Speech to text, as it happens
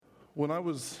When I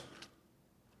was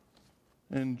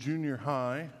in junior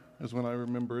high, is when I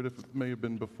remember it. If it may have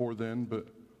been before then, but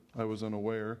I was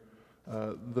unaware.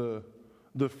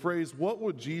 The phrase, "What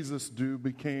would Jesus do?"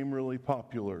 became really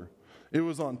popular. It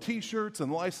was on T-shirts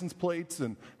and license plates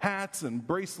and hats and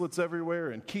bracelets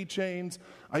everywhere and keychains.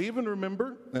 I even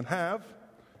remember and have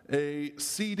a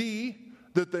CD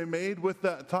that they made with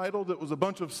that title that was a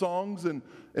bunch of songs, and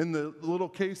in the little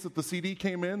case that the CD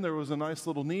came in, there was a nice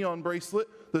little neon bracelet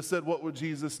that said, "What would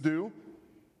Jesus do?"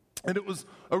 And it was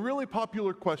a really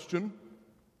popular question.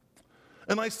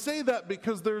 And I say that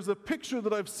because there's a picture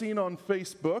that I've seen on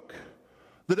Facebook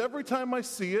that every time I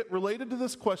see it related to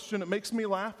this question, it makes me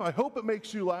laugh. I hope it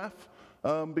makes you laugh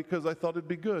because I thought it'd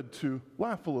be good to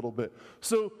laugh a little bit.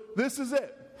 So this is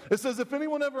it. It says, if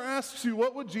anyone ever asks you,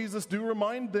 what would Jesus do,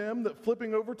 remind them that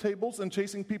flipping over tables and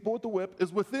chasing people with the whip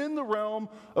is within the realm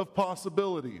of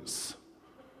possibilities.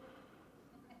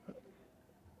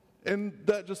 And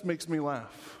that just makes me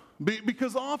laugh.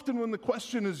 Because often when the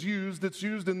question is used, it's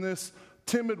used in this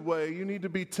timid way. You need to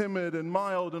be timid and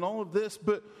mild and all of this.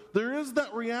 But there is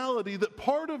that reality that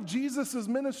part of Jesus'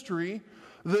 ministry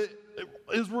that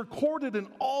is recorded in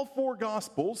all four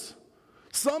Gospels,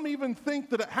 some even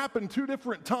think that it happened 2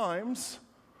 different times,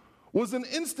 was an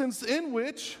instance in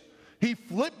which he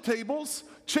flipped tables,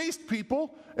 chased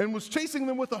people, and was chasing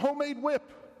them with a homemade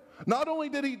whip. Not only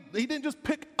did he didn't just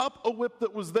pick up a whip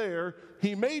that was there,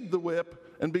 he made the whip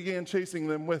and began chasing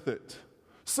them with it.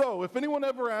 So, if anyone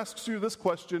ever asks you this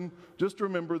question, just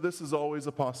remember this is always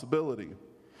a possibility.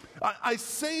 I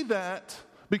say that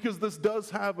because this does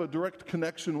have a direct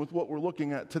connection with what we're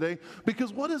looking at today.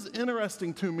 Because what is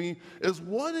interesting to me is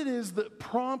what it is that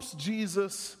prompts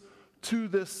Jesus to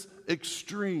this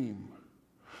extreme.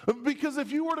 Because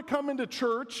if you were to come into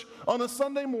church on a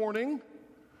Sunday morning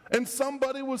and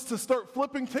somebody was to start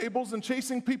flipping tables and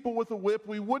chasing people with a whip,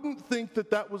 we wouldn't think that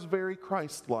that was very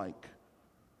Christ-like.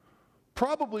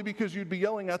 Probably because you'd be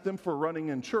yelling at them for running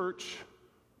in church.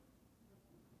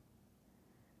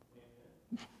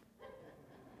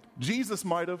 Jesus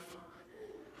might have.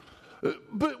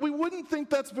 But we wouldn't think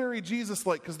that's very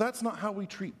Jesus-like because that's not how we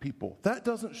treat people. That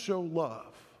doesn't show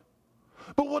love.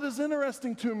 But what is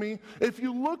interesting to me, if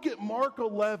you look at Mark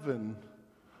 11,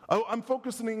 I'm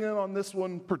focusing in on this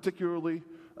one particularly,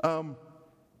 but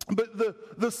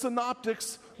the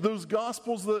synoptics, those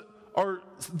gospels that are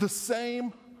the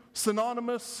same,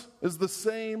 synonymous is the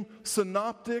same,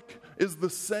 synoptic is the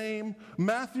same.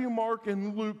 Matthew, Mark,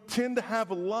 and Luke tend to have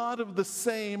a lot of the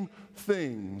same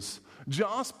things.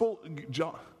 John's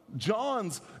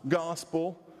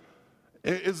gospel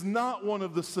is not one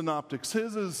of the synoptics.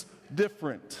 His is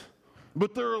different.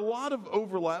 But there are a lot of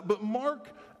overlap. But Mark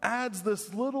adds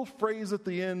this little phrase at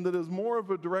the end that is more of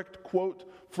a direct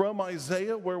quote from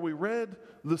Isaiah where we read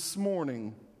this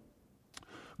morning.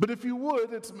 But if you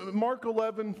would, it's Mark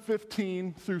 11,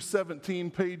 15 through 17,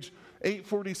 page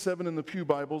 847 in the Pew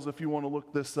Bibles, if you want to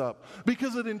look this up.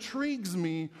 Because it intrigues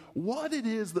me what it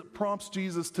is that prompts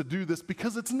Jesus to do this,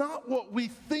 because it's not what we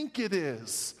think it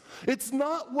is. It's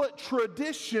not what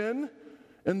tradition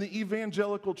and the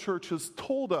evangelical church has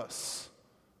told us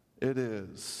it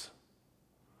is.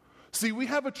 See, we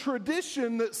have a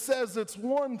tradition that says it's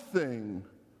one thing,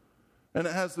 and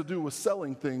it has to do with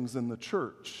selling things in the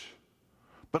church.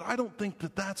 But I don't think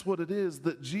that that's what it is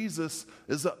that Jesus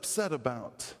is upset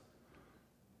about.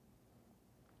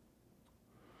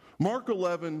 Mark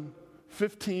 11,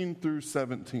 15 through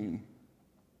 17.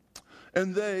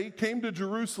 And they came to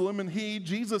Jerusalem, and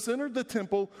Jesus, entered the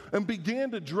temple and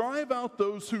began to drive out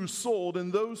those who sold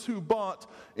and those who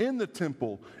bought in the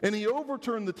temple. And he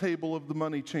overturned the table of the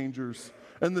money changers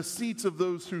and the seats of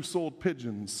those who sold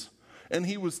pigeons. And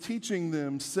he was teaching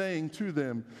them, saying to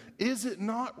them, "Is it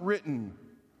not written,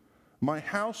 'My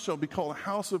house shall be called a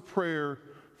house of prayer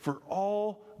for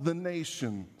all the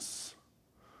nations'?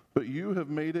 But you have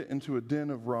made it into a den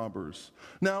of robbers."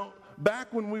 Now,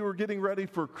 back when we were getting ready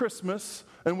for Christmas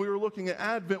and we were looking at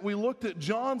Advent, we looked at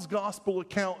John's gospel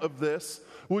account of this,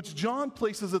 which John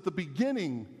places at the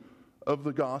beginning of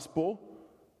the gospel,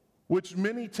 which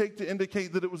many take to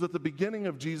indicate that it was at the beginning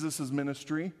of Jesus'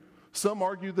 ministry. Some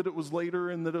argue that it was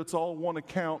later and that it's all one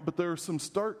account, but there are some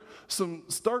stark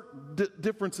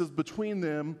differences between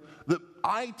them that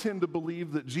I tend to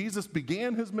believe that Jesus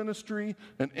began his ministry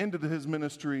and ended his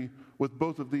ministry with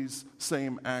both of these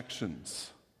same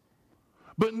actions.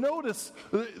 But notice,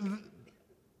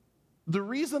 the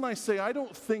reason I say I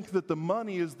don't think that the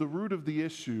money is the root of the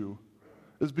issue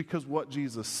is because what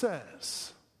Jesus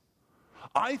says.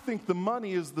 I think the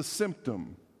money is the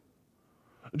symptom.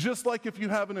 Just like if you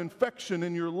have an infection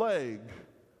in your leg,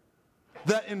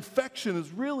 that infection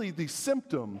is really the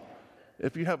symptom.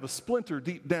 if you have a splinter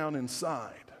deep down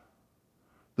inside.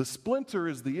 The splinter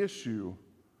is the issue.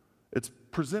 It's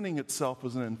presenting itself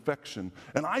as an infection.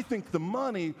 And I think the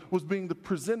money was being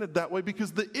presented that way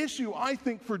because the issue, I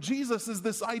think, for Jesus is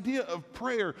this idea of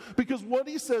prayer. Because what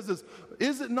he says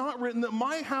is it not written that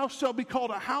my house shall be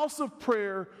called a house of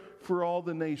prayer for all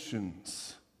the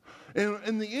nations?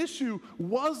 And the issue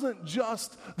wasn't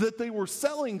just that they were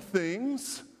selling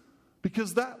things,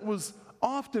 because that was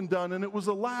often done and it was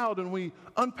allowed, and we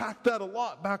unpacked that a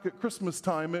lot back at Christmas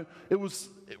time. It was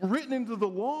written into the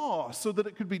law so that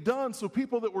it could be done, so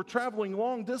people that were traveling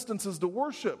long distances to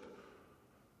worship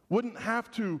wouldn't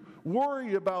have to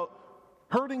worry about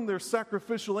hurting their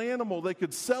sacrificial animal. They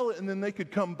could sell it and then they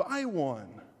could come buy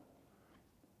one.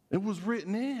 It was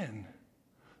written in.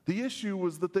 The issue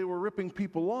was that they were ripping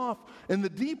people off. And the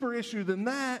deeper issue than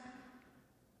that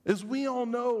is we all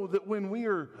know that when we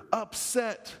are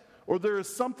upset or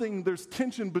there's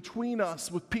tension between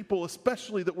us with people,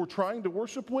 especially that we're trying to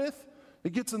worship with,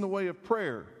 it gets in the way of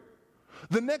prayer.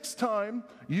 The next time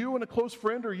you and a close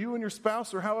friend or you and your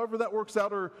spouse or however that works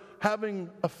out are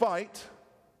having a fight,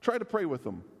 try to pray with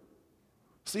them.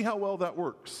 See how well that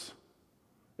works.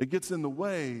 It gets in the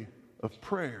way of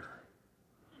prayer.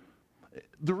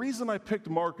 The reason I picked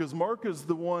Mark is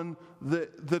the one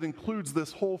that includes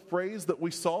this whole phrase that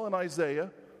we saw in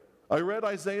Isaiah. I read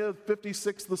Isaiah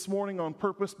 56 this morning on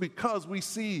purpose because we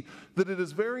see that it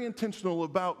is very intentional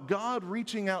about God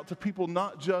reaching out to people,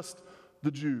 not just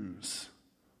the Jews,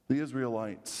 the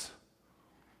Israelites.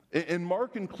 And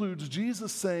Mark includes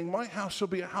Jesus saying, my house shall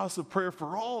be a house of prayer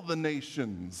for all the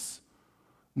nations,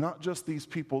 not just these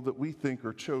people that we think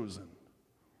are chosen.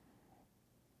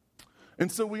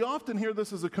 And so we often hear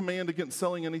this as a command against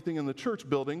selling anything in the church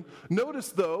building. Notice,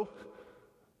 though,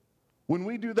 when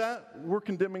we do that, we're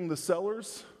condemning the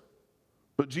sellers,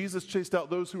 but Jesus chased out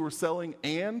those who were selling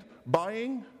and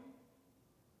buying.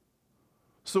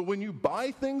 So when you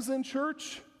buy things in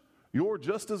church, you're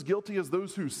just as guilty as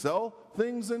those who sell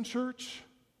things in church,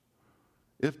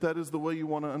 if that is the way you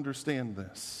want to understand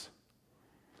this.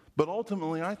 But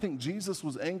ultimately, I think Jesus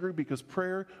was angry because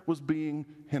prayer was being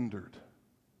hindered.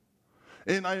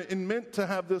 And I meant to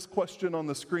have this question on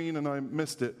the screen and I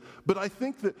missed it. But I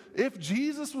think that if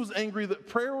Jesus was angry that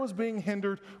prayer was being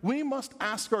hindered, we must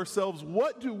ask ourselves,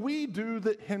 what do we do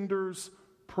that hinders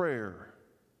prayer?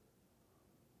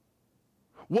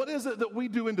 What is it that we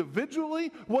do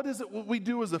individually? What is it we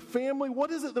do as a family? What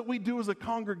is it that we do as a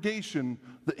congregation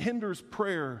that hinders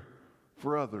prayer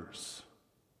for others?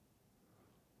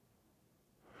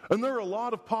 And there are a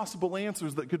lot of possible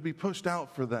answers that could be pushed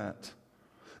out for that.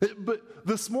 But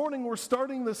this morning we're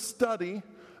starting this study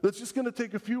that's just going to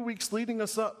take a few weeks leading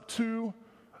us up to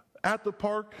at the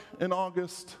park in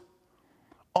August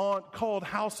called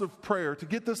House of Prayer, to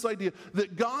get this idea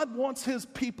that God wants his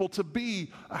people to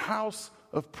be a house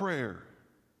of prayer.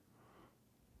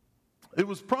 It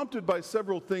was prompted by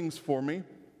several things for me.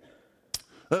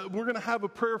 We're going to have a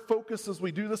prayer focus as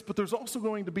we do this, but there's also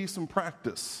going to be some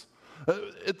practice.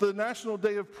 At the National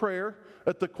Day of Prayer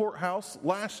at the courthouse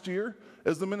last year,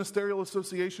 as the Ministerial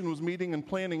Association was meeting and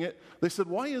planning it, they said,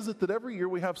 why is it that every year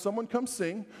we have someone come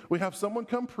sing, we have someone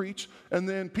come preach, and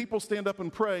then people stand up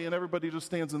and pray and everybody just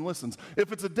stands and listens?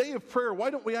 If it's a day of prayer,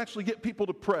 why don't we actually get people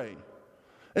to pray?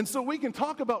 And so we can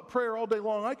talk about prayer all day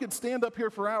long. I could stand up here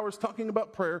for hours talking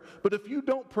about prayer, but if you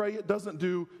don't pray, it doesn't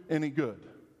do any good.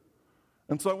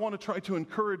 And so I want to try to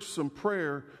encourage some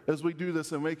prayer as we do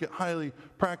this and make it highly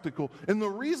practical. And the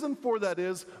reason for that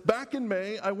is, back in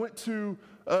May, I went to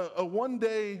a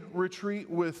one-day retreat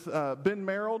with Ben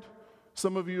Merrill.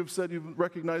 Some of you have said you've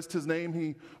recognized his name.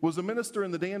 He was a minister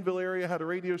in the Danville area, had a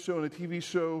radio show and a TV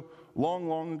show long,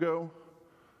 long ago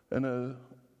in a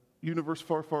universe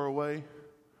far, far away.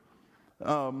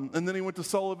 And then he went to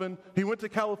Sullivan. He went to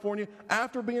California.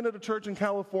 After being at a church in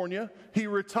California, he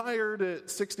retired at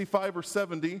 65 or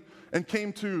 70 and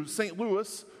came to St.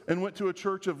 Louis and went to a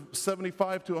church of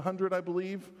 75 to 100, I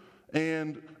believe,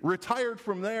 and retired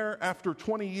from there after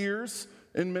 20 years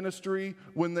in ministry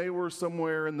when they were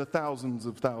somewhere in the thousands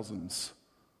of thousands.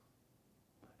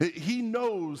 He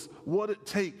knows what it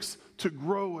takes to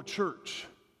grow a church.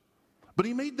 But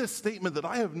he made this statement that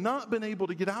I have not been able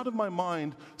to get out of my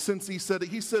mind since he said it.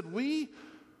 He said, we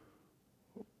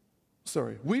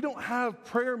don't have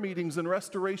prayer meetings in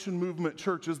Restoration Movement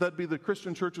churches. That'd be the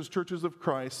Christian churches, churches of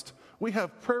Christ. We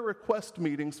have prayer request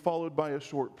meetings followed by a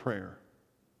short prayer.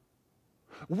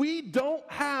 We don't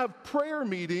have prayer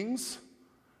meetings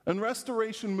in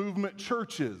Restoration Movement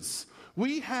churches.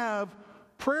 We have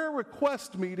prayer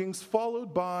request meetings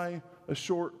followed by a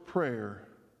short prayer.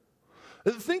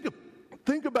 Think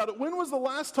Think about it. When was the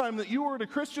last time that you were at a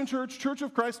Christian church, Church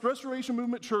of Christ, Restoration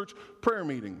Movement Church prayer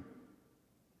meeting?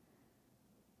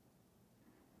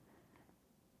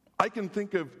 I can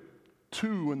think of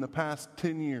 2 in the past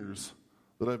 10 years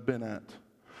that I've been at.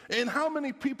 And how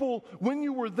many people, when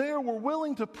you were there, were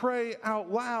willing to pray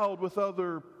out loud with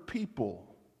other people?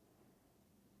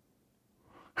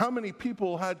 How many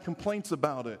people had complaints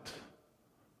about it?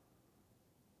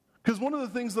 Because one of the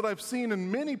things that I've seen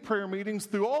in many prayer meetings,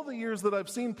 through all the years that I've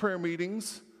seen prayer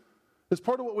meetings, is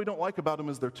part of what we don't like about them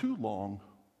is they're too long.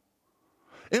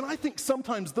 And I think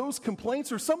sometimes those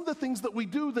complaints are some of the things that we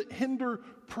do that hinder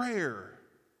prayer.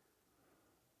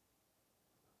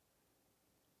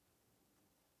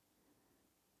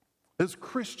 As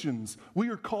Christians, we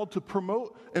are called to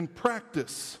promote and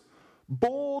practice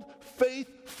bold,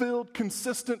 faith-filled,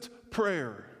 consistent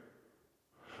prayer.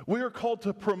 We are called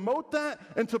to promote that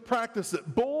and to practice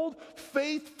it. Bold,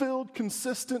 faith-filled,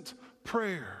 consistent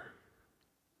prayer.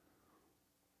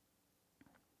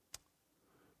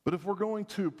 But if we're going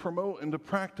to promote and to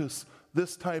practice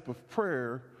this type of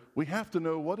prayer, we have to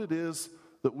know what it is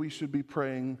that we should be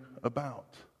praying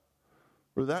about,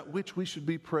 or that which we should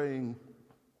be praying.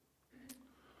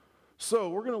 So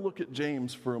we're going to look at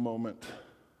James for a moment.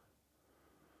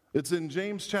 It's in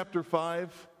James chapter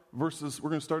 5, we're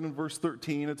going to start in verse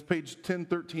 13. It's page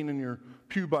 1013 in your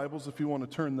pew Bibles if you want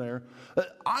to turn there.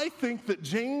 I think that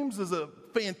James is a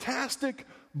fantastic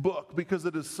book because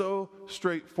it is so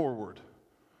straightforward.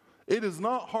 It is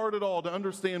not hard at all to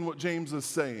understand what James is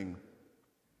saying.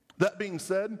 That being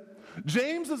said,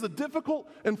 James is a difficult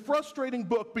and frustrating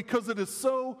book because it is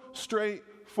so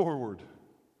straightforward.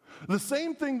 The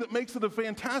same thing that makes it a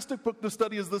fantastic book to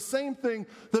study is the same thing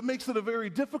that makes it a very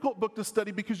difficult book to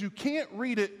study because you can't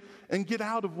read it and get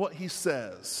out of what he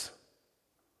says.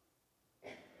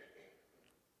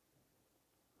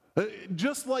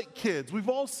 Just like kids, we've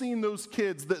all seen those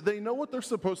kids that they know what they're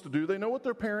supposed to do, they know what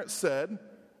their parents said.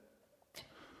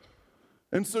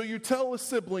 And so you tell a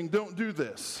sibling, don't do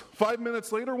this. 5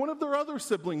 minutes later, one of their other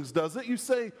siblings does it. You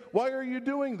say, why are you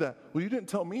doing that? Well, you didn't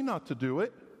tell me not to do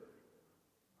it.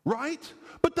 Right?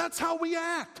 But that's how we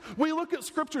act. We look at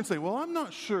Scripture and say, well, I'm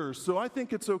not sure, so I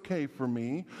think it's okay for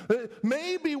me.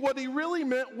 Maybe what he really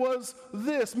meant was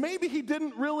this. Maybe he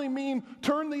didn't really mean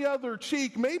turn the other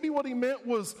cheek. Maybe what he meant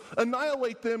was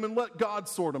annihilate them and let God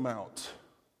sort them out.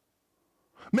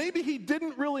 Maybe he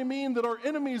didn't really mean that our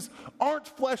enemies aren't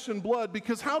flesh and blood,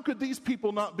 because how could these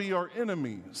people not be our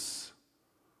enemies?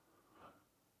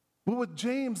 But with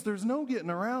James, there's no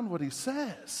getting around what he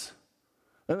says.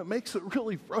 And it makes it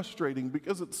really frustrating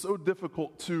because it's so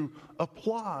difficult to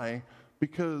apply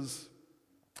because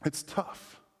it's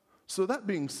tough. So that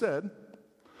being said,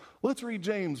 let's read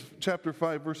James chapter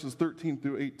 5, verses 13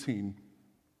 through 18.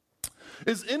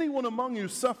 Is anyone among you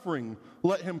suffering?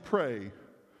 Let him pray.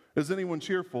 Is anyone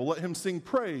cheerful? Let him sing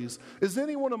praise. Is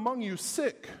anyone among you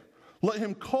sick? Let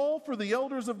him call for the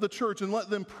elders of the church and let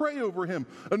them pray over him,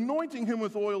 anointing him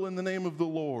with oil in the name of the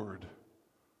Lord.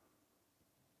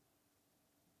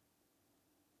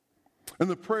 And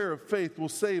the prayer of faith will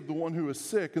save the one who is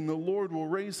sick, and the Lord will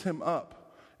raise him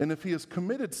up. And if he has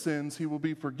committed sins, he will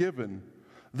be forgiven.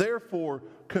 Therefore,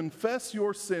 confess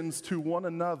your sins to one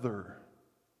another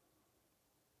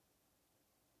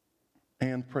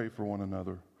and pray for one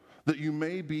another, that you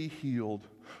may be healed.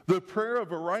 The prayer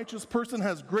of a righteous person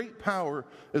has great power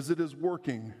as it is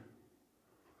working.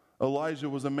 Elijah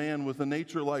was a man with a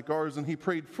nature like ours, and he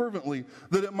prayed fervently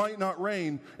that it might not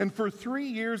rain. And for 3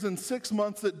 years and 6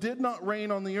 months it did not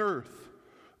rain on the earth.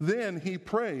 Then he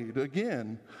prayed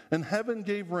again, and heaven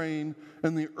gave rain,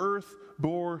 and the earth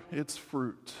bore its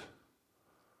fruit.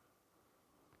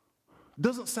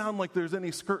 Doesn't sound like there's any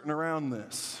skirting around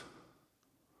this.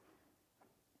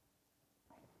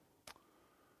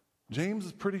 James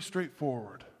is pretty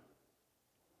straightforward.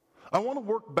 I want to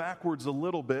work backwards a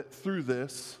little bit through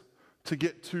this to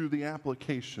get to the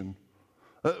application.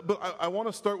 But I want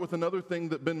to start with another thing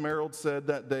that Ben Merrill said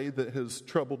that day that has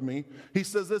troubled me. He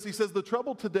says this, he says, the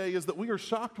trouble today is that we are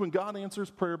shocked when God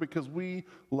answers prayer because we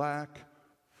lack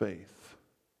faith.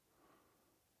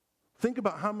 Think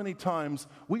about how many times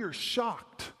we are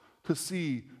shocked to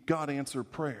see God answer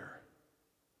prayer.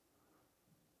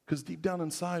 Because deep down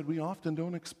inside, we often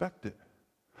don't expect it.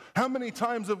 How many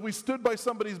times have we stood by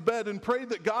somebody's bed and prayed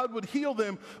that God would heal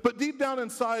them, but deep down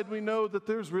inside we know that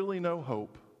there's really no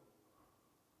hope?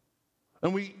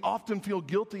 And we often feel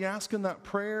guilty asking that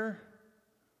prayer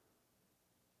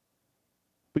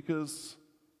because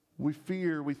we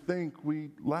fear, we think,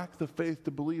 we lack the faith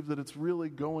to believe that it's really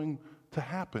going to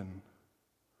happen.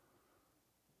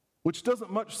 Which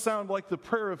doesn't much sound like the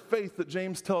prayer of faith that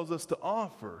James tells us to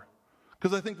offer.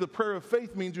 Because I think the prayer of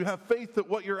faith means you have faith that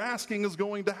what you're asking is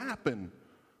going to happen.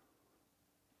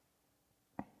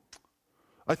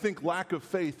 I think lack of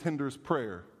faith hinders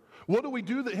prayer. What do we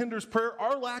do that hinders prayer?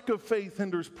 Our lack of faith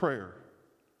hinders prayer.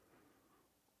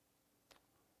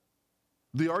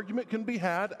 The argument can be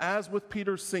had, as with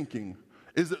Peter's sinking.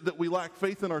 Is it that we lack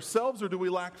faith in ourselves, or do we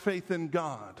lack faith in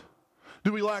God?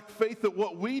 Do we lack faith that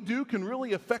what we do can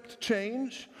really affect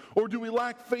change? Or do we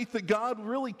lack faith that God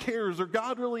really cares, or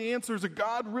God really answers, or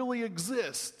God really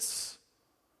exists?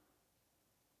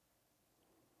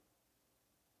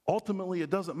 Ultimately, it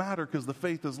doesn't matter because the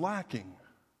faith is lacking.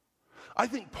 I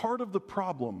think part of the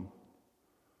problem,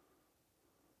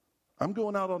 I'm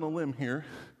going out on a limb here,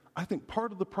 I think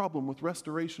part of the problem with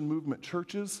Restoration Movement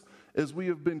churches is we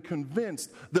have been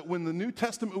convinced that when the New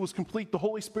Testament was complete, the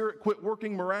Holy Spirit quit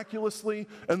working miraculously,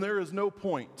 and there is no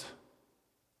point.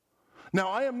 Now,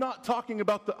 I am not talking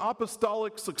about the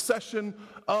apostolic succession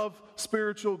of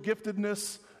spiritual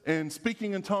giftedness and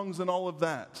speaking in tongues and all of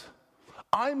that.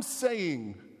 I'm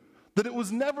saying that it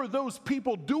was never those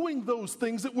people doing those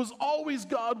things, it was always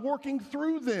God working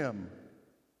through them.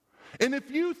 And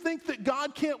if you think that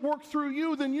God can't work through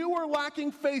you, then you are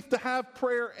lacking faith to have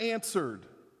prayer answered.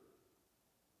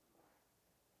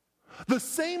 The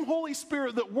same Holy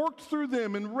Spirit that worked through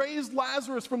them and raised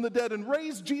Lazarus from the dead and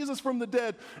raised Jesus from the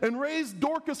dead and raised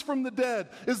Dorcas from the dead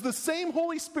is the same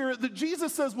Holy Spirit that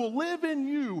Jesus says will live in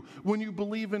you when you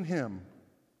believe in Him.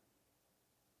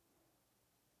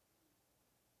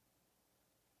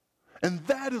 And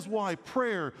that is why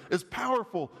prayer is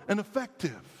powerful and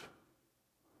effective.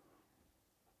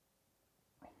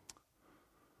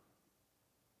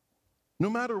 No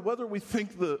matter whether we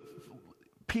think that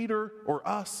Peter or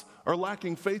us are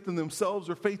lacking faith in themselves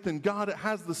or faith in God, it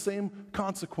has the same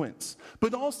consequence.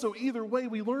 But also, either way,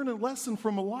 we learn a lesson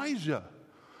from Elijah.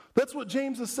 That's what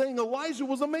James is saying. Elijah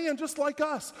was a man just like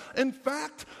us. In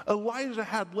fact, Elijah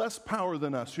had less power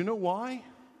than us. You know why?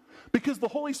 Because the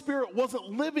Holy Spirit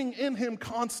wasn't living in him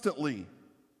constantly.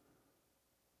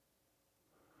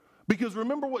 Because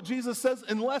remember what Jesus says,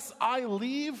 unless I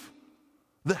leave,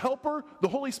 the Helper, the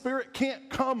Holy Spirit, can't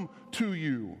come to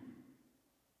you.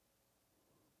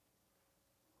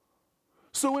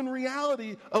 So in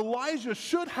reality, Elijah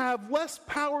should have less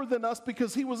power than us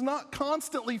because he was not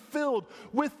constantly filled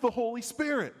with the Holy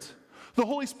Spirit. The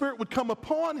Holy Spirit would come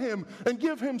upon him and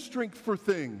give him strength for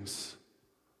things.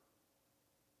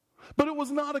 But it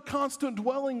was not a constant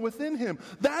dwelling within him.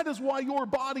 That is why your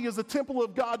body is a temple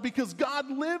of God, because God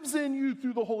lives in you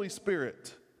through the Holy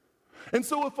Spirit. And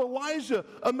so if Elijah,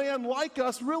 a man like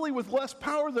us, really with less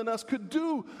power than us, could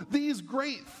do these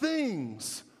great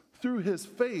things through his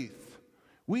faith,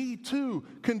 we too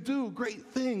can do great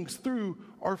things through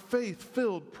our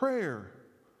faith-filled prayer.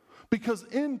 Because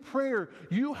in prayer,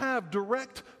 you have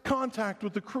direct contact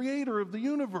with the Creator of the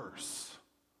universe.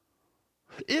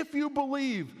 If you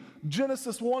believe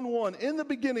Genesis 1:1, in the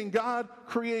beginning God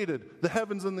created the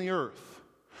heavens and the earth.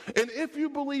 And if you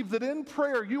believe that in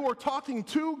prayer you are talking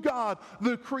to God,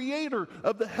 the Creator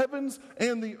of the heavens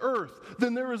and the earth,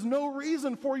 then there is no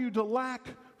reason for you to lack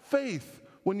faith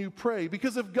when you pray.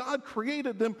 Because if God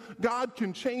created them, God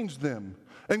can change them.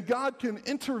 And God can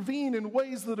intervene in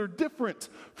ways that are different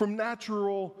from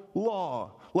natural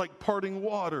law, like parting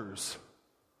waters,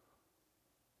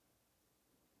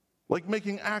 like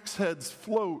making axe heads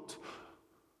float,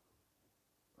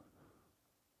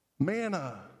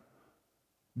 manna,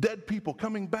 dead people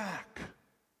coming back.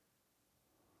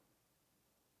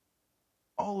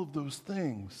 All of those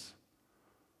things.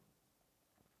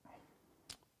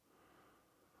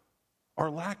 Our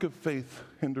lack of faith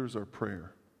hinders our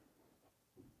prayer.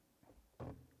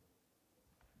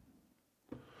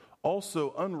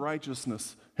 Also,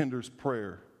 unrighteousness hinders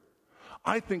prayer.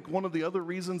 I think one of the other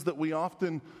reasons that we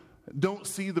often don't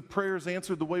see the prayers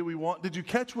answered the way we want. Did you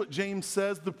catch what James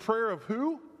says? The prayer of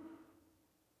who?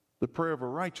 The prayer of a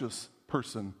righteous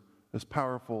person is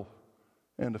powerful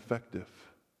and effective.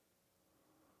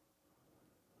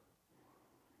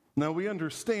 Now we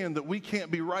understand that we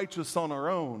can't be righteous on our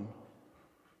own,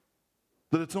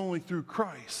 that it's only through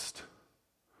Christ.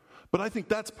 But I think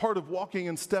that's part of walking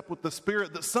in step with the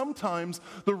Spirit, that sometimes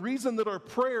the reason that our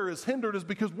prayer is hindered is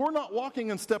because we're not walking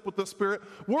in step with the Spirit.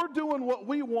 We're doing what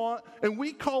we want, and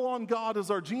we call on God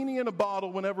as our genie in a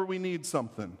bottle whenever we need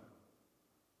something,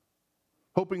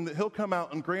 hoping that He'll come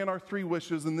out and grant our 3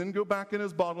 wishes and then go back in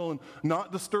His bottle and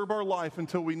not disturb our life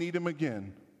until we need Him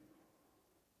again.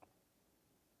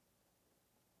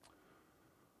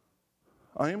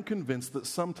 I am convinced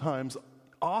that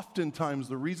oftentimes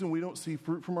the reason we don't see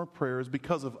fruit from our prayer is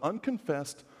because of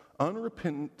unconfessed,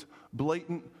 unrepentant,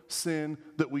 blatant sin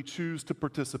that we choose to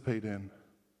participate in.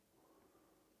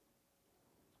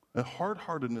 a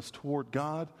hard-heartedness toward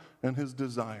God and his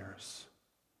desires,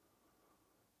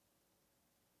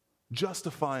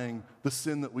 justifying the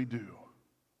sin that we do,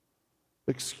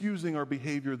 excusing our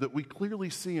behavior that we clearly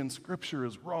see in Scripture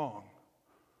is wrong.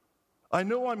 I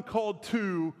know I'm called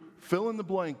to fill in the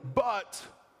blank, but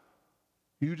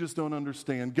you just don't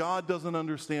understand. God doesn't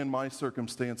understand my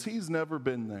circumstance. He's never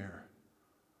been there.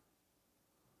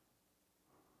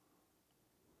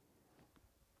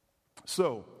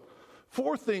 So,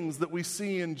 4 things that we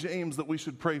see in James that we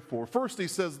should pray for. First, he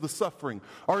says the suffering.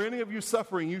 Are any of you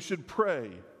suffering? You should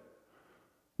pray.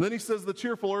 Then he says the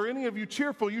cheerful. Are any of you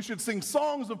cheerful? You should sing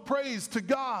songs of praise to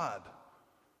God.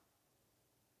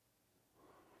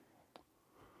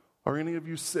 Are any of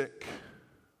you sick?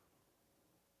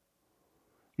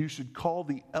 You should call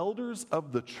the elders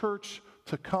of the church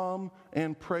to come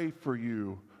and pray for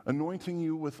you, anointing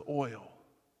you with oil.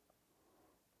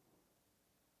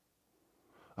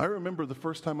 I remember the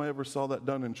first time I ever saw that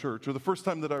done in church, or the first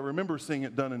time that I remember seeing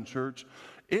it done in church,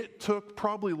 it took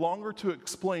probably longer to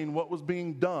explain what was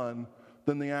being done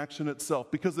than the action itself,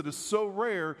 because it is so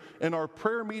rare in our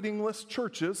prayer meeting-less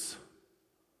churches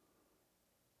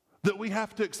that we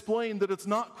have to explain that it's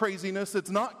not craziness, it's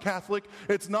not Catholic,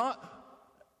 it's not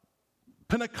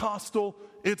Pentecostal,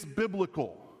 it's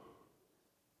biblical.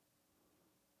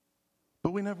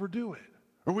 But we never do it,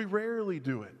 or we rarely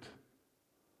do it.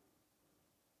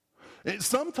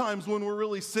 Sometimes when we're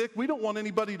really sick, we don't want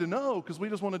anybody to know because we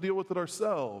just want to deal with it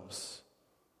ourselves.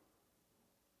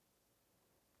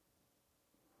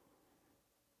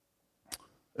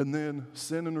 And then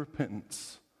sin and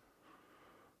repentance.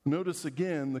 Notice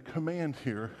again the command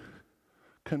here.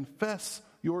 Confess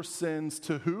your sins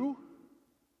to who?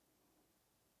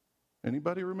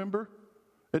 Anybody remember?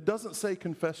 It doesn't say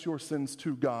confess your sins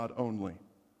to God only.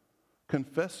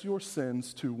 Confess your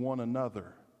sins to one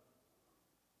another.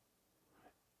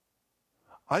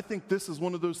 I think this is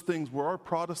one of those things where our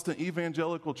Protestant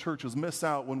evangelical churches miss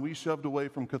out when we shoved away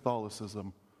from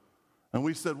Catholicism. And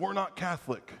we said, we're not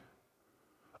Catholic.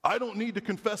 I don't need to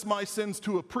confess my sins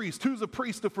to a priest. Who's a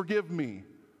priest to forgive me?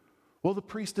 Well, the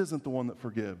priest isn't the one that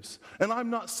forgives. And I'm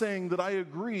not saying that I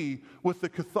agree with the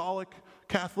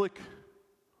Catholic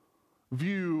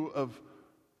view of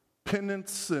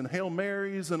penance and Hail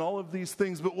Marys and all of these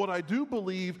things, but what I do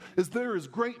believe is there is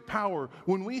great power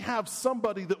when we have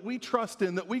somebody that we trust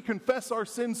in, that we confess our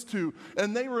sins to,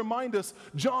 and they remind us,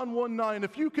 John 1:9,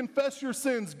 if you confess your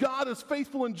sins, God is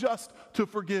faithful and just to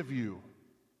forgive you.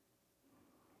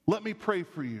 Let me pray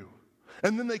for you.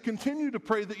 And then they continue to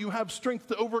pray that you have strength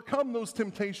to overcome those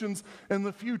temptations in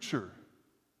the future.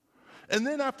 And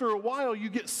then after a while, you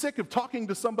get sick of talking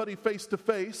to somebody face to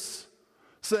face,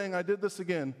 saying, I did this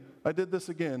again, I did this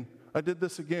again, I did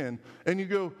this again. And you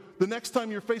go, the next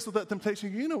time you're faced with that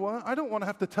temptation, you know what? I don't want to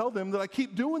have to tell them that I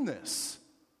keep doing this.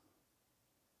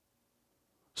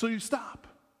 So you stop.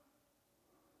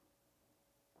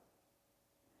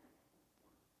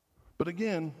 But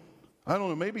again, I don't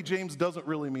know, maybe James doesn't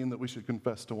really mean that we should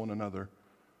confess to one another.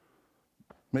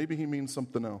 Maybe he means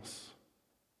something else.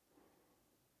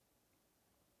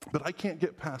 But I can't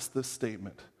get past this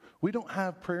statement. We don't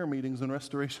have prayer meetings in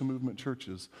Restoration Movement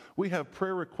churches. We have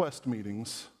prayer request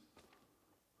meetings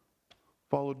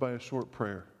followed by a short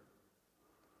prayer.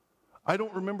 I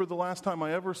don't remember the last time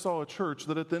I ever saw a church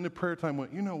that at the end of prayer time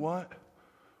went, you know what?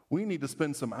 We need to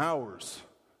spend some hours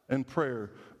in prayer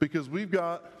because we've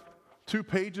got 2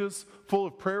 pages full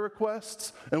of prayer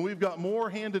requests and we've got more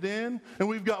handed in and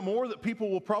we've got more that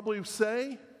people will probably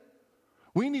say.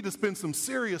 We need to spend some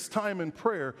serious time in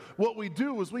prayer. What we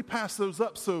do is we pass those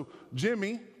up so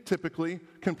Jimmy, typically,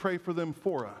 can pray for them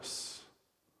for us.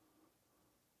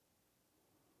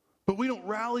 But we don't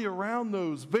rally around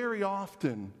those very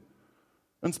often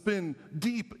and spend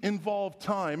deep, involved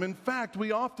time. In fact,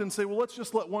 we often say, well, let's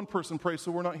just let one person pray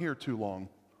so we're not here too long.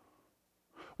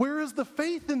 Where is the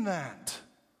faith in that?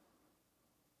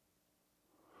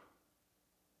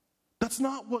 That's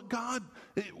not what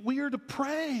we are to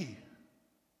pray.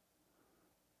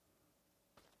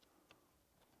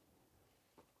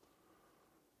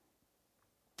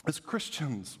 As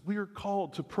Christians, we are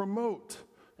called to promote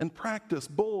and practice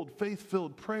bold,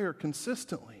 faith-filled prayer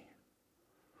consistently.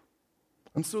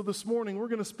 And so this morning, we're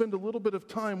going to spend a little bit of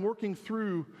time working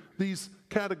through these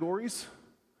categories,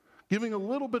 giving a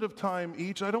little bit of time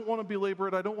each. I don't want to belabor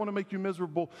it. I don't want to make you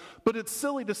miserable. But it's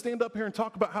silly to stand up here and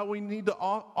talk about how we need to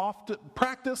often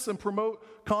practice and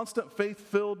promote constant,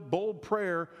 faith-filled, bold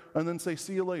prayer and then say,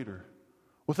 see you later,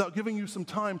 without giving you some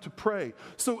time to pray.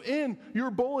 So in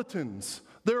your bulletins,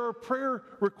 there are prayer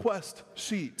request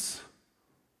sheets,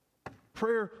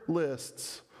 prayer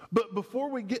lists. But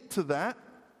before we get to that,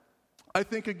 I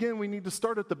think, again, we need to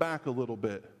start at the back a little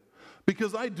bit,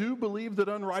 because I do believe that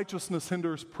unrighteousness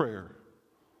hinders prayer.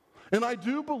 And I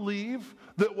do believe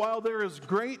that while there is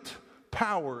great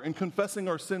power in confessing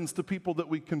our sins to people that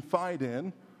we confide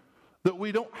in, that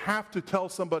we don't have to tell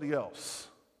somebody else.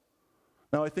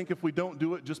 Now, I think if we don't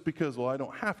do it just because, well, I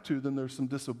don't have to, then there's some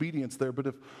disobedience there. But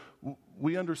if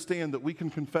we understand that we can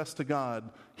confess to God,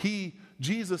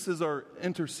 Jesus is our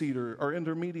interceder, our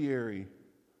intermediary.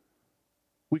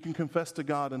 We can confess to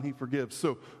God and He forgives.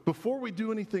 So before we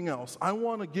do anything else, I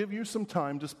want to give you some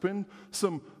time to spend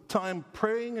some time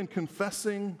praying and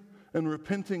confessing and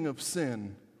repenting of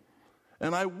sin.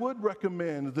 And I would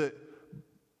recommend that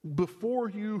before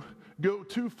you go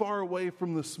too far away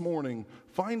from this morning,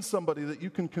 find somebody that you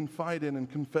can confide in and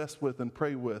confess with and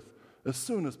pray with as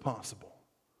soon as possible,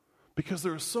 because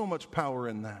there is so much power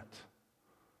in that.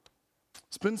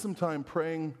 Spend some time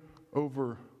praying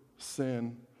over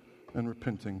sin and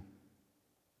repenting.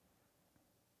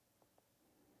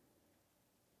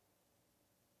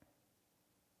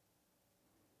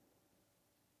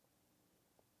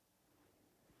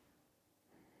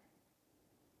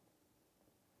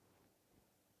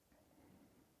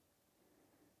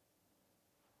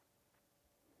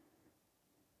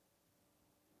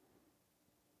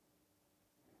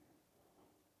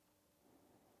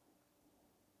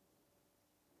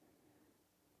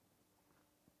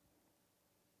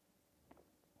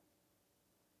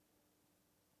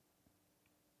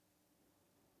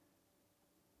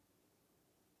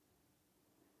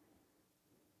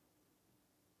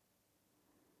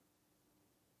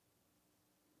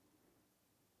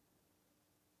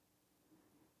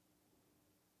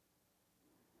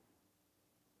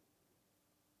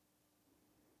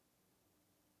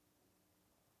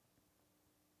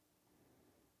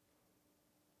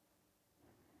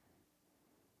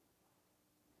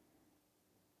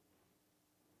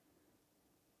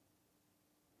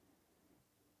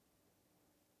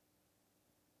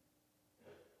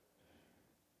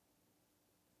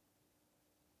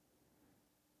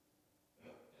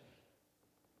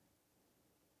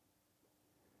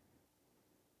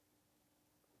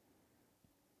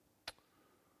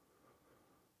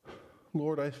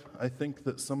 Lord, I think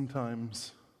that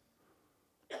sometimes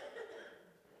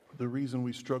the reason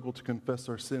we struggle to confess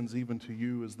our sins even to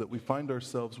you is that we find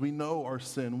ourselves, we know our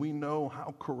sin, we know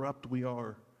how corrupt we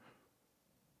are,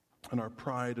 and our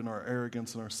pride and our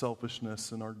arrogance and our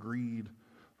selfishness and our greed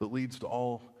that leads to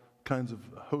all kinds of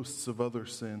hosts of other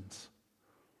sins.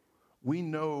 We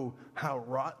know how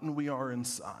rotten we are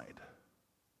inside.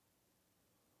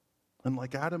 And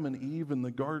like Adam and Eve in the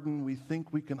garden, we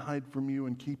think we can hide from you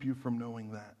and keep you from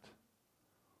knowing that.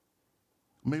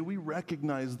 May we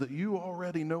recognize that you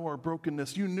already know our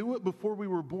brokenness. You knew it before we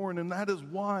were born, and that is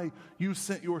why you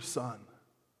sent your Son.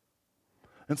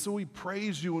 And so we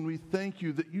praise you and we thank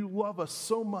you that you love us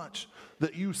so much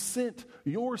that you sent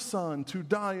your Son to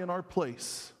die in our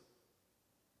place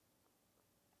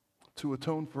to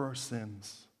atone for our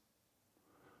sins.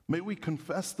 May we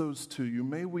confess those to you.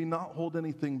 May we not hold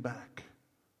anything back.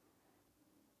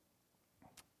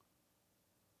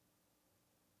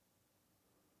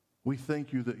 We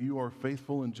thank you that you are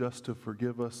faithful and just to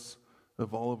forgive us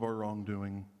of all of our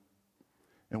wrongdoing.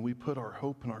 And we put our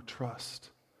hope and our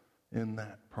trust in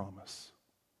that promise.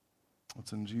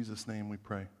 It's in Jesus' name we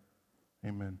pray.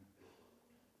 Amen.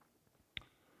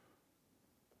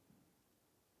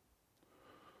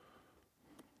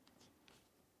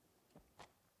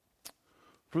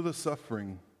 For the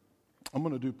suffering, I'm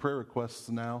going to do prayer requests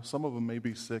now. Some of them may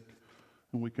be sick,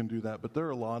 and we can do that. But there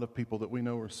are a lot of people that we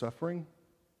know are suffering.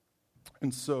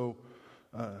 And so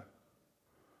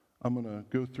I'm going to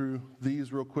go through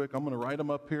these real quick. I'm going to write them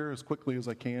up here as quickly as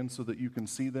I can so that you can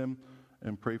see them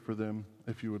and pray for them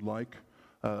if you would like.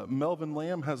 Melvin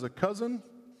Lamb has a cousin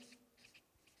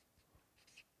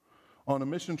on a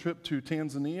mission trip to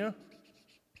Tanzania.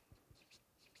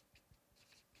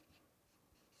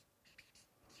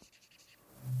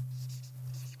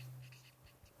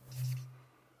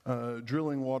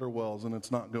 Drilling water wells, and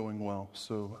it's not going well.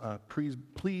 So please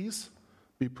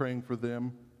be praying for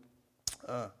them.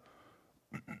 Oh,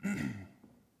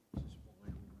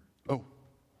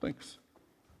 thanks.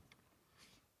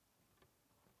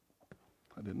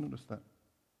 I didn't notice that.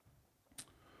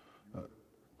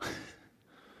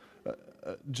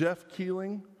 Jeff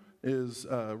Keeling is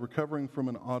recovering from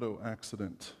an auto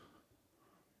accident.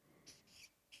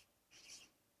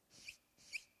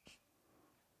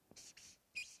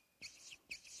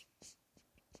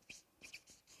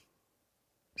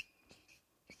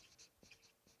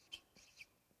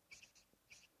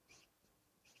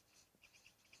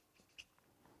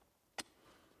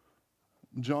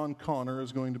 John Connor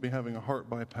is going to be having a heart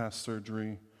bypass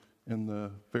surgery in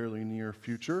the fairly near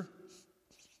future.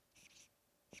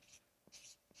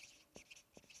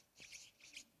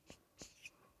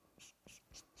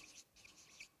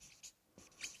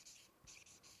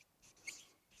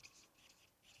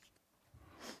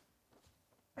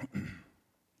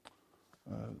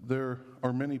 There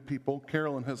are many people,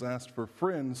 Carolyn has asked for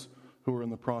friends who are in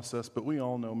the process, but we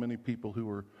all know many people who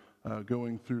are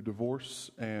going through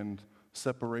divorce and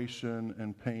separation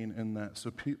and pain in that. So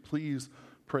please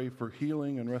pray for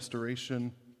healing and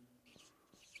restoration.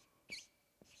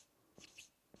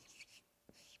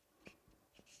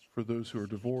 For those who are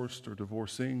divorced or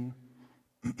divorcing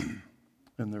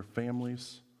and their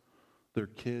families, their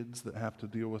kids that have to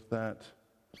deal with that.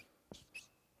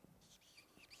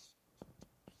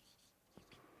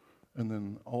 And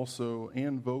then also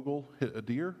Ann Vogel hit a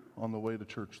deer on the way to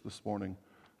church this morning.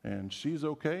 And she's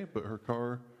okay, but her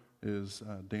car is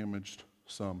damaged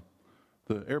some.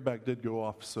 The airbag did go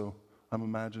off, so I'm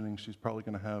imagining she's probably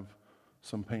going to have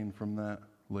some pain from that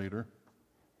later.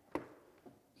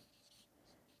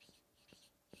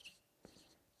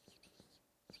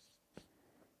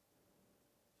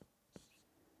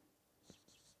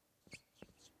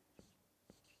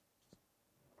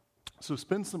 So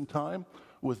spend some time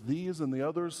with these and the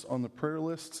others on the prayer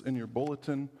lists in your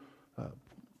bulletin,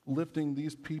 lifting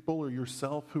these people or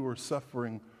yourself who are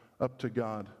suffering up to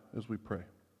God as we pray.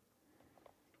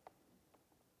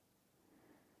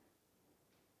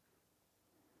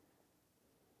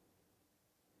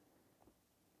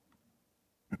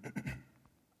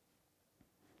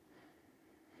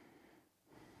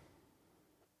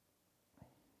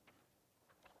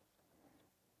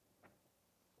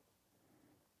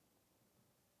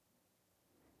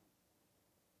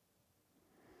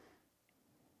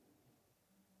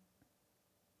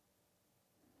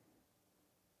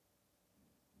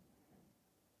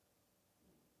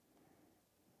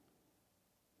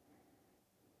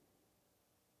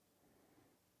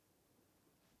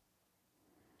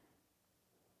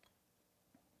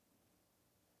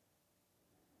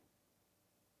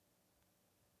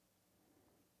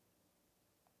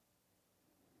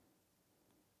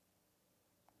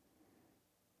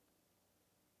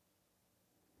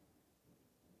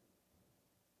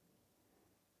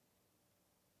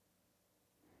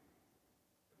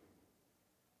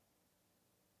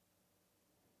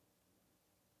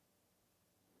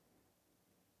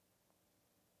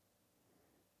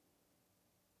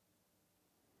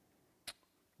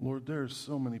 Lord, there's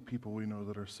so many people we know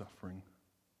that are suffering.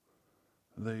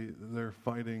 They're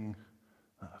fighting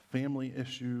family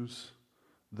issues.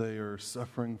 They are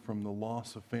suffering from the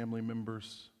loss of family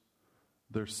members.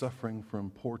 They're suffering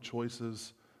from poor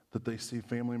choices that they see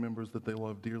family members that they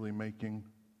love dearly making.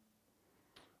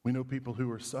 We know people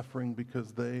who are suffering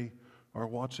because they are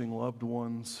watching loved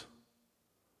ones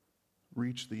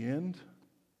reach the end,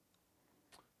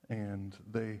 and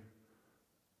they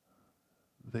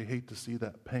hate to see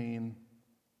that pain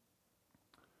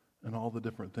and all the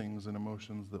different things and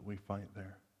emotions that we fight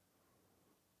there.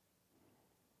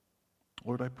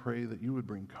 Lord, I pray that you would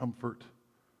bring comfort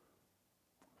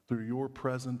through your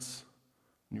presence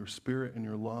and your spirit and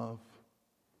your love.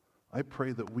 I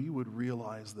pray that we would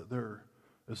realize that there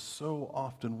is so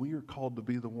often we are called to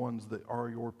be the ones that are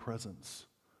your presence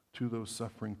to those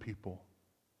suffering people.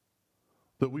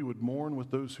 That we would mourn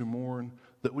with those who mourn,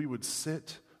 that we would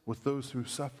sit with those who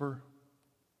suffer,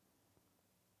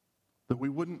 that we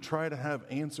wouldn't try to have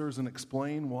answers and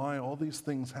explain why all these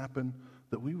things happen,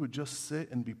 that we would just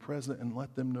sit and be present and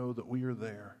let them know that we are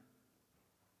there.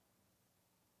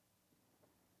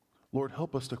 Lord,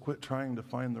 help us to quit trying to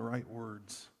find the right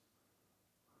words.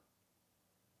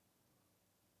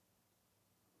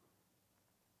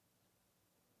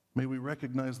 May we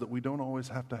recognize that we don't always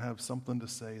have to have something to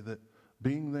say, that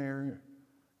being there,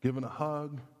 giving a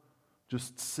hug,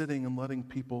 just sitting and letting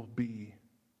people be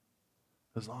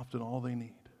is often all they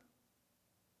need.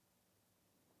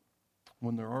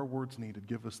 When there are words needed,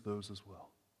 give us those as well.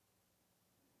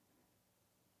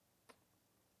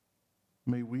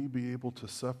 May we be able to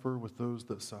suffer with those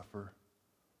that suffer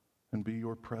and be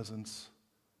your presence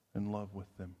and love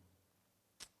with them.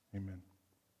 Amen.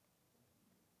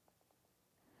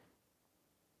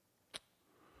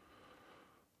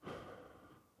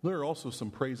 There are also some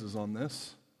praises on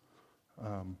this.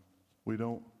 We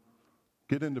don't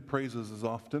get into praises as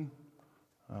often,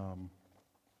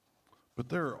 but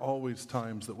there are always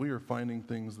times that we are finding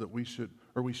things that we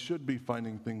should be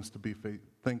finding things to be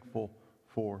thankful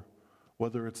for.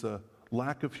 Whether it's a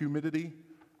lack of humidity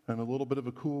and a little bit of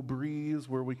a cool breeze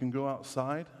where we can go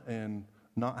outside and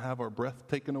not have our breath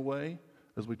taken away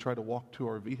as we try to walk to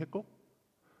our vehicle.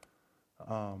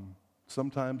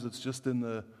 Sometimes it's just in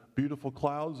the beautiful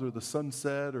clouds or the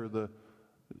sunset or the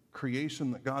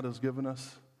creation that God has given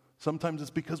us. Sometimes it's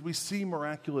because we see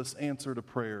miraculous answer to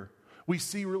prayer. We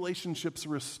see relationships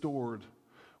restored.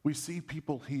 We see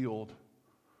people healed.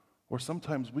 Or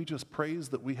sometimes we just praise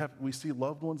that we see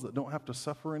loved ones that don't have to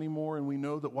suffer anymore, and we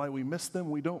know that while we miss them,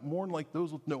 we don't mourn like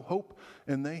those with no hope,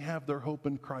 and they have their hope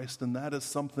in Christ, and that is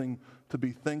something to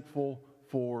be thankful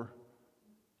for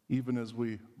even as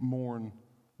we mourn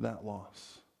that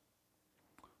loss.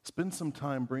 Spend some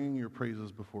time bringing your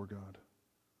praises before God.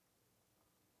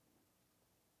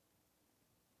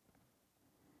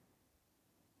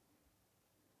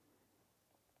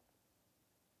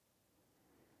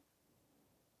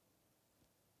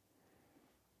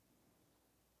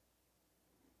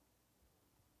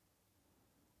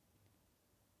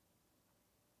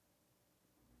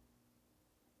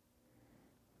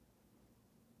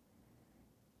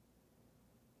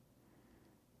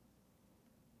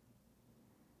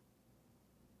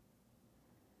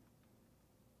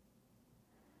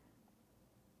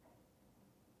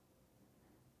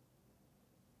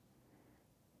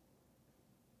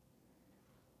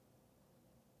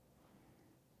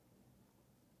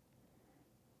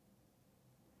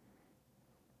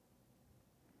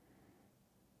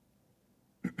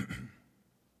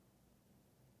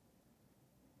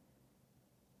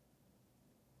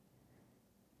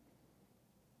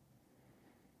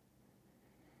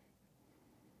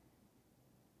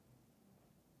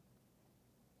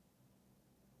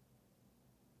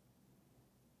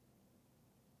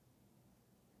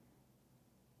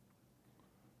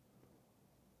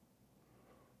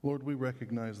 Lord, we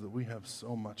recognize that we have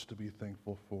so much to be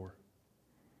thankful for.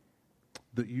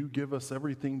 That you give us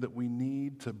everything that we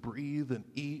need to breathe and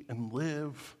eat and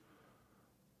live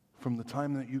from the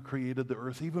time that you created the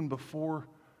earth, even before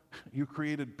you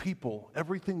created people.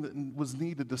 Everything that was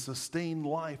needed to sustain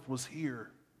life was here,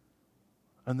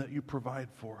 and that you provide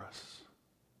for us.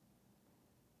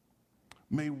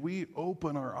 May we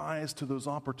open our eyes to those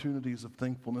opportunities of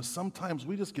thankfulness. Sometimes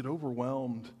we just get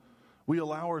overwhelmed. We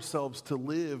allow ourselves to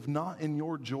live not in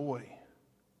your joy.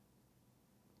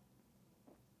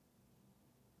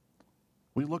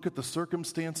 We look at the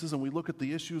circumstances and we look at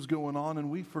the issues going on,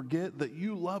 and we forget that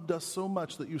you loved us so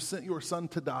much that you sent your son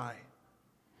to die.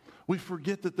 We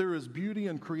forget that there is beauty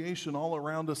and creation all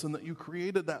around us, and that you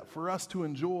created that for us to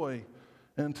enjoy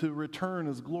and to return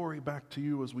as glory back to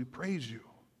you as we praise you.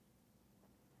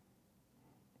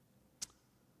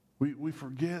 We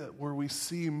forget where we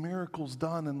see miracles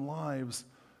done in lives.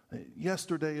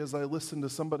 Yesterday, as I listened to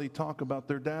somebody talk about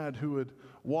their dad who had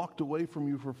walked away from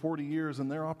you for 40 years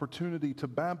and their opportunity to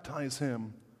baptize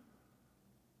him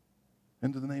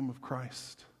into the name of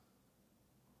Christ.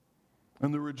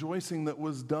 And the rejoicing that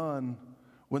was done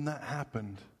when that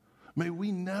happened. May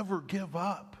we never give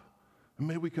up. And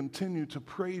may we continue to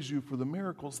praise you for the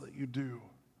miracles that you do.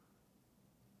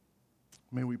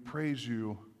 May we praise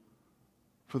you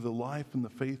for the life and the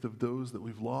faith of those that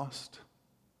we've lost.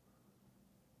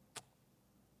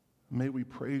 May we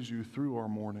praise you through our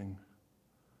mourning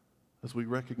as we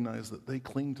recognize that they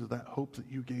cling to that hope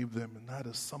that you gave them, and that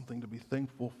is something to be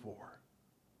thankful for.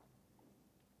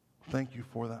 Thank you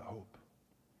for that hope.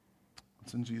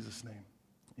 It's in Jesus' name.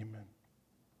 Amen.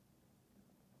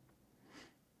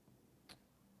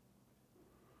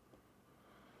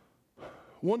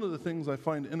 One of the things I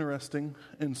find interesting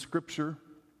in Scripture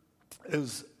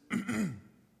is,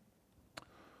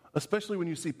 especially when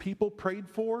you see people prayed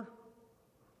for,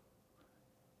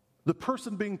 the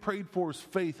person being prayed for's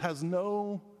faith has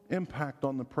no impact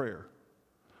on the prayer.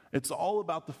 It's all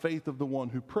about the faith of the one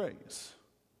who prays.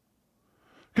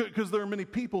 Because there are many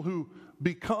people who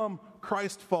become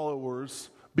Christ followers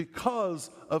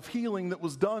because of healing that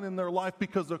was done in their life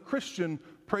because a Christian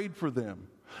prayed for them.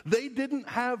 They didn't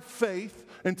have faith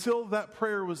until that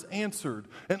prayer was answered.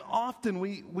 And often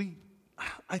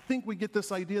I think we get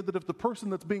this idea that if the person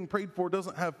that's being prayed for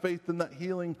doesn't have faith, then that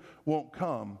healing won't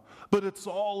come. But it's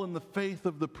all in the faith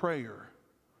of the prayer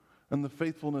and the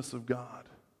faithfulness of God.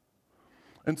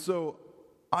 And so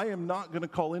I am not going to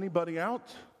call anybody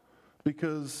out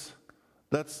because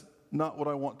that's not what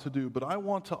I want to do. But I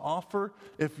want to offer,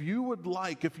 if you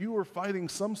were fighting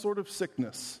some sort of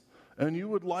sickness, and you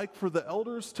would like for the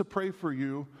elders to pray for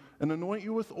you and anoint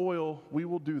you with oil, we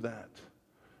will do that.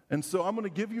 And so I'm going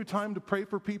to give you time to pray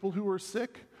for people who are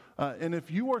sick. And if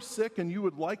you are sick and you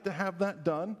would like to have that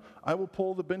done, I will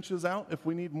pull the benches out. If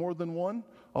we need more than one,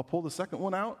 I'll pull the second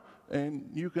one out, and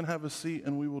you can have a seat,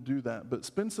 and we will do that. But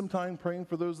spend some time praying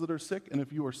for those that are sick. And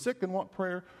if you are sick and want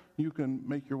prayer, you can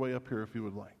make your way up here if you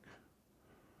would like.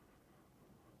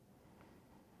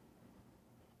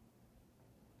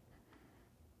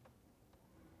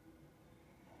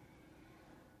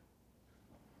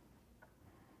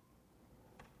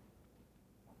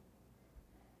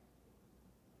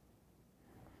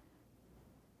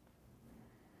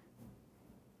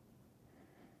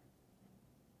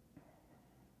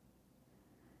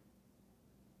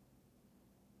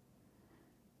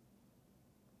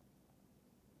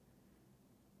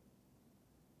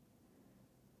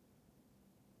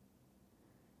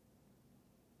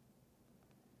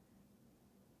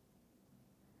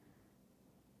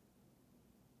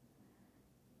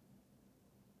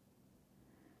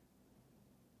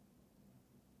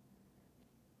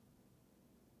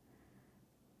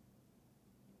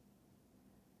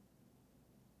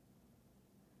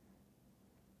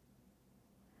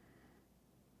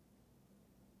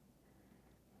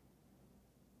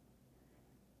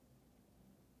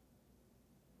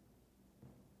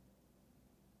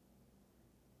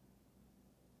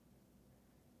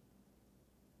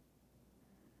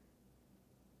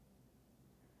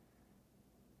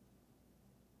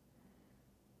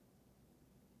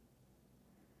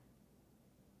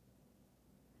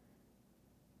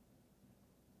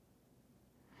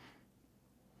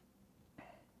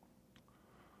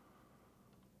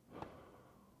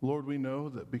 Lord, we know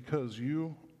that because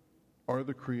you are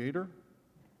the Creator,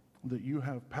 that you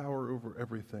have power over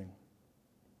everything.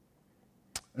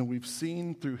 And we've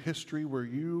seen through history where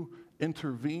you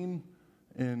intervene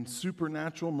in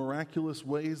supernatural, miraculous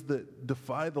ways that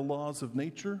defy the laws of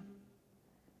nature.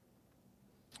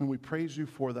 And we praise you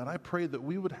for that. I pray that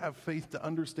we would have faith to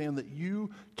understand that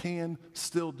you can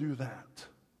still do that.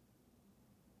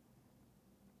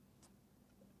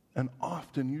 And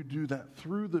often you do that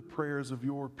through the prayers of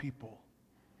your people.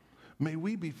 May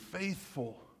we be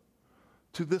faithful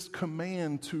to this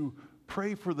command to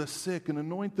pray for the sick and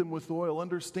anoint them with oil,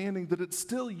 understanding that it's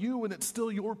still you and it's still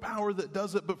your power that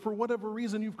does it, but for whatever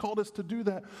reason you've called us to do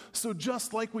that. So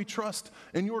just like we trust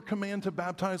in your command to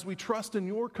baptize, we trust in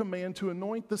your command to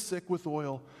anoint the sick with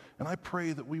oil. And I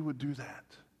pray that we would do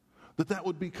that, that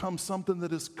would become something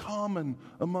that is common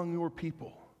among your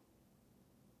people,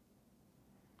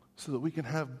 so that we can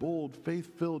have bold,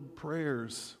 faith-filled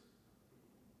prayers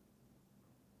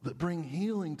that bring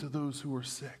healing to those who are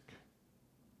sick.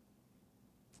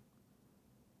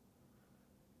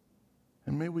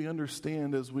 And may we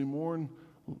understand as we mourn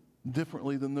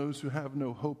differently than those who have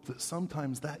no hope, that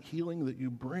sometimes that healing that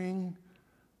you bring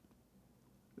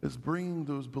is bringing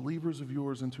those believers of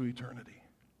yours into eternity,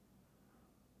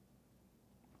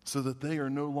 so that they are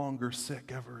no longer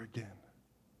sick ever again,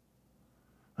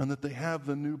 and that they have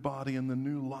the new body and the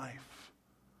new life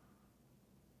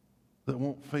that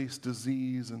won't face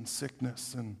disease and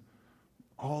sickness and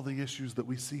all the issues that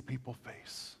we see people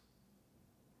face.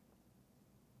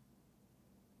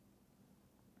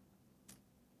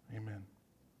 Amen.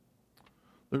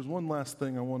 There's one last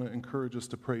thing I want to encourage us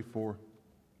to pray for.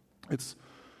 It's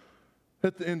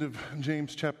at the end of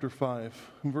James chapter 5,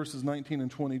 verses 19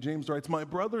 and 20. James writes, "My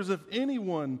brothers, if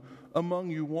anyone among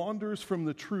you wanders from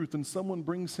the truth and someone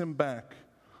brings him back,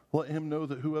 let him know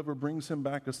that whoever brings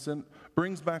back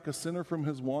a sinner from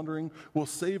his wandering will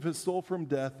save his soul from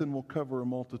death and will cover a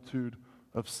multitude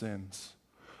of sins."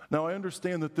 Now, I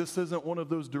understand that this isn't one of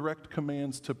those direct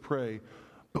commands to pray,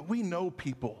 but we know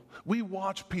people. We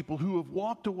watch people who have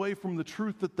walked away from the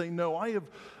truth that they know. I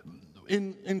have,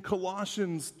 in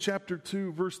Colossians chapter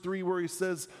 2, verse 3, where he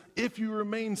says, "If you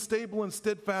remain stable and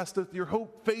steadfast with your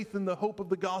faith in the hope of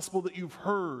the gospel that you've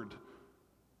heard."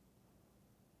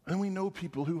 And we know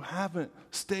people who haven't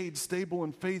stayed stable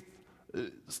and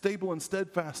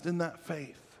steadfast in that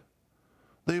faith.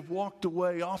 They've walked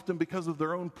away often because of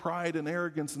their own pride and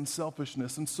arrogance and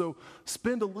selfishness. And so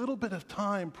spend a little bit of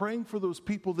time praying for those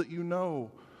people that you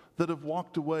know that have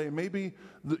walked away. Maybe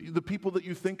the people that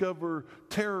you think of are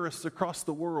terrorists across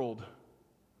the world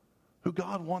who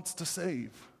God wants to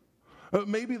save.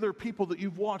 Maybe they're people that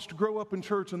you've watched grow up in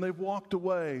church and they've walked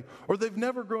away. Or they've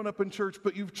never grown up in church,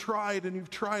 but you've tried and you've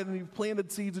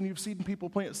planted seeds and you've seen people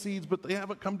plant seeds, but they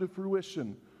haven't come to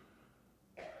fruition.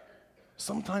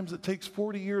 Sometimes it takes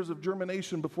 40 years of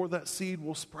germination before that seed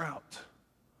will sprout.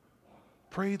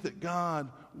 Pray that God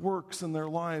works in their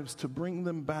lives to bring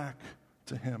them back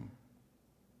to Him.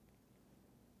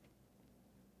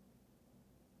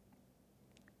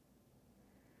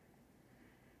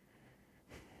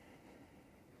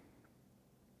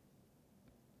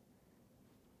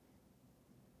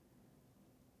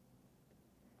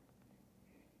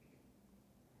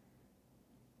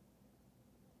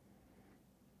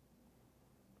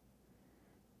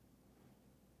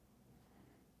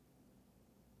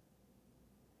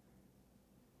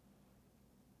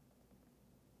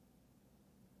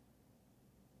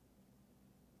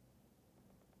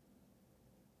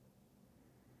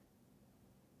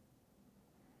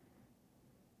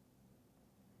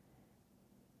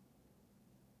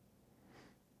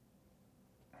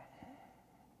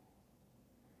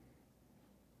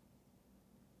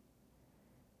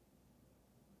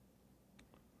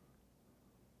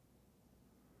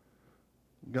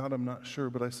 God, I'm not sure,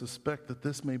 but I suspect that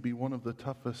this may be one of the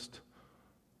toughest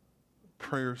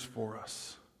prayers for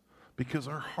us, because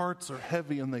our hearts are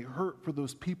heavy and they hurt for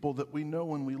those people that we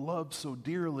know and we love so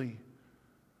dearly,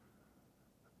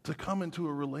 to come into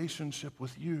a relationship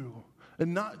with you,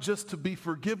 and not just to be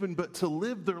forgiven, but to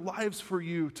live their lives for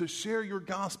you, to share your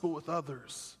gospel with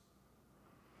others.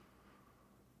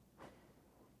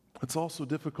 It's also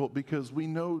difficult because we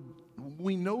know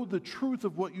the truth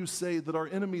of what you say, that our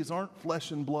enemies aren't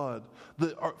flesh and blood,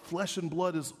 that our flesh and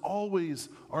blood is always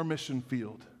our mission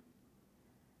field.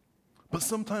 But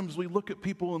sometimes we look at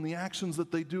people and the actions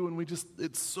that they do, and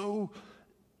it's so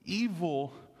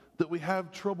evil that we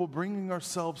have trouble bringing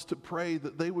ourselves to pray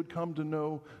that they would come to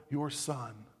know your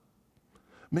Son.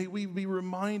 May we be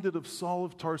reminded of Saul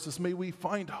of Tarsus. May we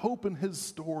find hope in his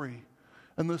story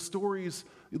and the stories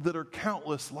that are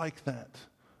countless like that,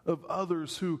 of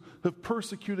others who have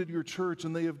persecuted your church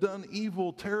and they have done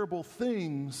evil, terrible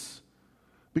things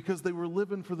because they were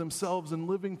living for themselves and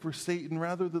living for Satan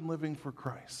rather than living for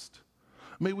Christ.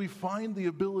 May we find the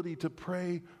ability to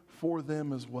pray for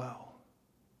them as well.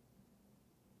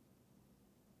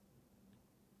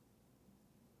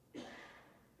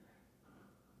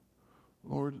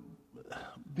 Lord,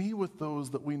 be with those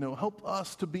that we know. Help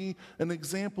us to be an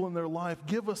example in their life.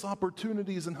 Give us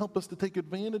opportunities and help us to take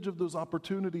advantage of those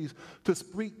opportunities to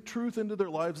speak truth into their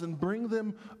lives and bring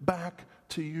them back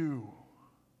to you.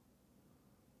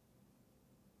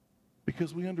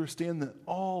 Because we understand that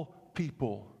all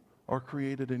people are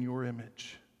created in your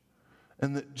image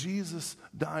and that Jesus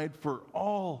died for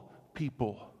all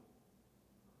people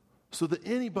so that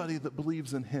anybody that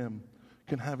believes in him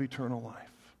can have eternal life.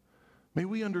 May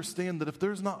we understand that if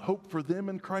there's not hope for them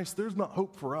in Christ, there's not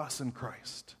hope for us in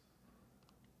Christ.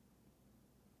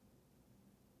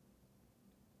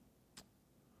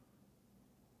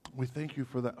 We thank you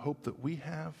for that hope that we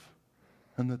have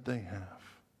and that they have.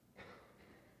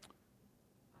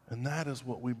 And that is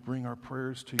what we bring our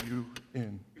prayers to you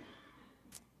in.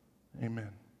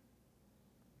 Amen.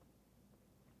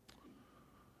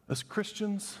 As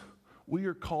Christians, we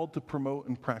are called to promote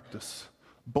and practice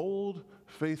bold,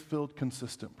 faith-filled,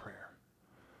 consistent prayer.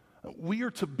 We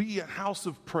are to be a house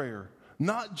of prayer,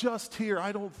 not just here,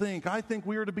 I don't think. I think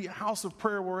we are to be a house of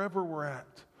prayer wherever we're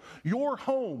at. Your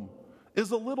home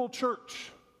is a little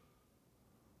church.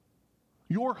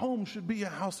 Your home should be a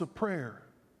house of prayer.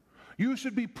 You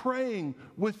should be praying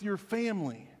with your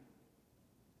family,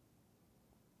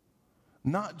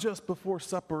 not just before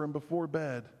supper and before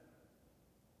bed.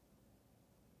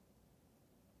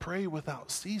 Pray without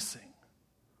ceasing.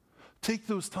 Take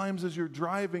those times as you're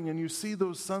driving and you see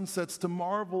those sunsets to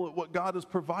marvel at what God has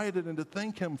provided and to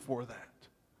thank him for that.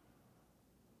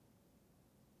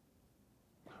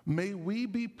 May we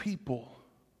be people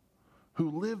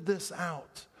who live this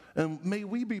out, and may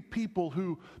we be people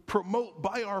who promote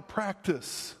by our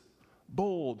practice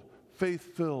bold,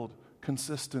 faith-filled,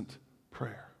 consistent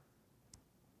prayer.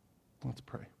 Let's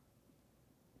pray.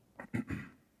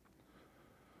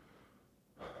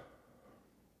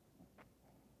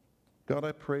 God,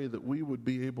 I pray that we would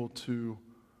be able to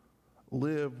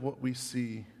live what we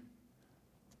see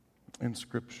in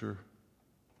Scripture.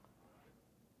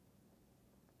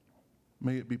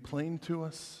 May it be plain to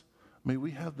us. May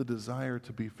we have the desire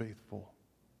to be faithful.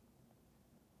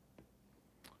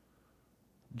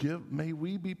 May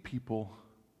we be people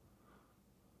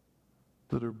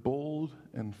that are bold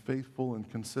and faithful and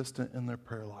consistent in their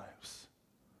prayer lives.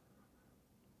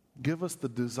 Give us the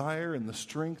desire and the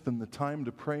strength and the time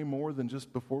to pray more than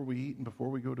just before we eat and before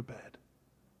we go to bed.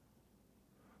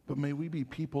 But may we be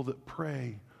people that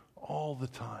pray all the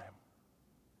time.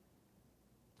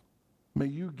 May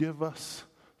you give us,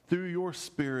 through your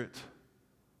Spirit,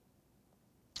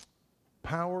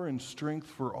 power and strength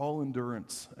for all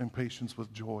endurance and patience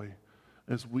with joy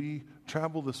as we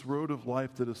travel this road of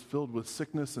life that is filled with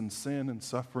sickness and sin and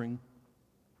suffering.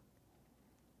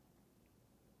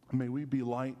 May we be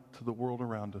light to the world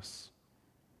around us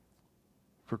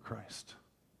for Christ,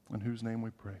 in whose name we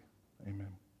pray. Amen.